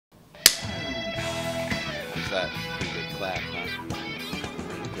that? Pretty good clap, huh?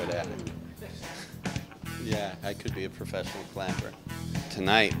 Pretty good at it. Yeah, I could be a professional clapper.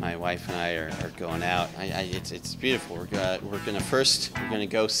 Tonight, my wife and I are going out. It's beautiful. We're gonna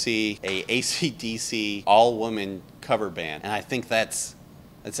go see a AC/DC all-woman cover band, and I think that's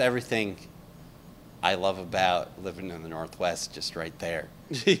everything I love about living in the Northwest, just right there.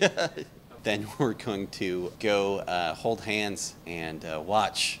 Then we're going to go hold hands and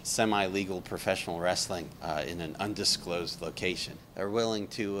watch semi-legal professional wrestling in an undisclosed location. They're willing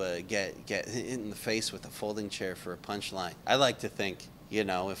to get hit in the face with a folding chair for a punchline. I like to think, you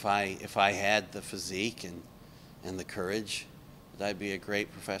know, if I had the physique and the courage, that I'd be a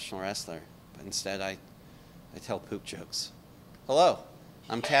great professional wrestler. But instead, I tell poop jokes. Hello,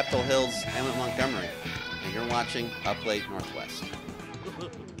 I'm Capitol Hill's Emmett Montgomery, and you're watching Up Late Northwest.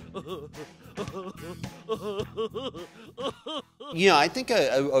 You know, I think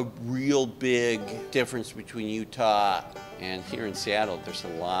a real big difference between Utah and here in Seattle, there's a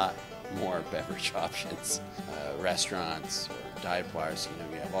lot more beverage options. Restaurants or dive bars, you know,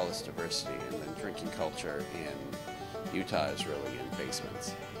 we have all this diversity, and then drinking culture in Utah is really in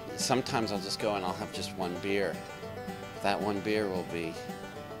basements. Sometimes I'll just go and I'll have just one beer. That one beer will be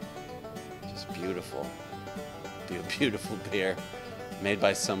just beautiful. Be a beautiful beer made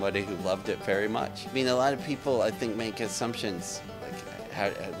by somebody who loved it very much. I mean, a lot of people, I think, make assumptions, like,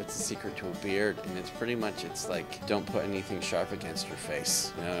 what's the secret to a beard? And it's pretty much, it's like, don't put anything sharp against your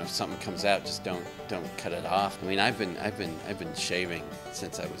face. You know, if something comes out, just don't cut it off. I mean, I've been shaving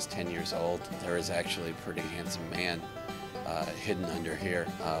since I was 10 years old. There is actually a pretty handsome man hidden under here,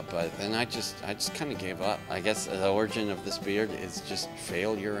 but then I just kind of gave up. I guess the origin of this beard is just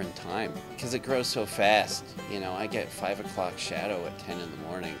failure in time, because it grows so fast. You know, I get 5 o'clock shadow at 10 in the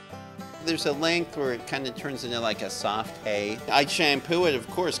morning. There's a length where it kind of turns into like a soft hay. I shampoo it, of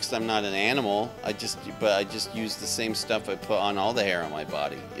course, because I'm not an animal. But I just use the same stuff I put on all the hair on my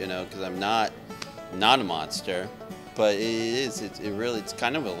body, you know, because I'm not a monster. But it's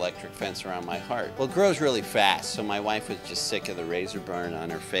kind of an electric fence around my heart. Well, it grows really fast, so my wife was just sick of the razor burn on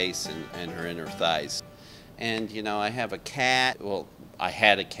her face and her inner thighs. And, you know, I have a cat. Well, I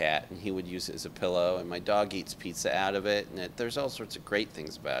had a cat, and he would use it as a pillow, and my dog eats pizza out of it, and there's all sorts of great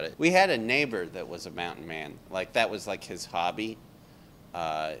things about it. We had a neighbor that was a mountain man. Like, that was like his hobby.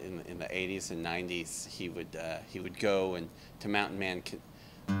 In the 80s and 90s, he would go to mountain man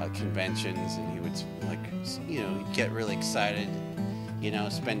conventions, and he would, like, you know, he'd get really excited, you know,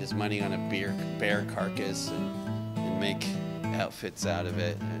 spend his money on a bear carcass and make outfits out of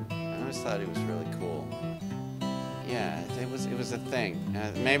it. And I always thought it was really cool. Yeah, it was a thing.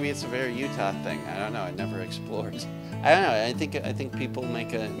 Maybe it's a very Utah thing. I don't know. I never explored. I don't know. I think people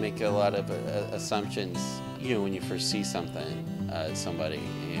make a lot of assumptions. You know, when you first see somebody,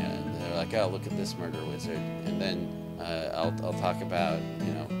 and they're like, "Oh, look at this murder wizard," and then I'll talk about,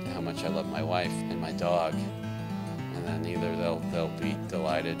 you know, how much I love my wife and my dog, and then either they'll be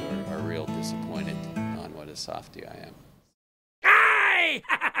delighted or real disappointed on what a softie I am. Hi!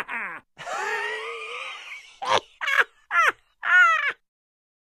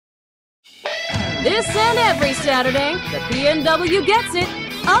 This and every Saturday, the PNW gets it,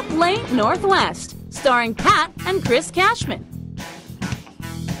 Up Late Northwest, starring Pat and Chris Cashman.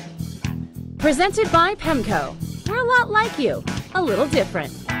 Presented by Pemco. We're a lot like you, a little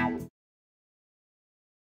different.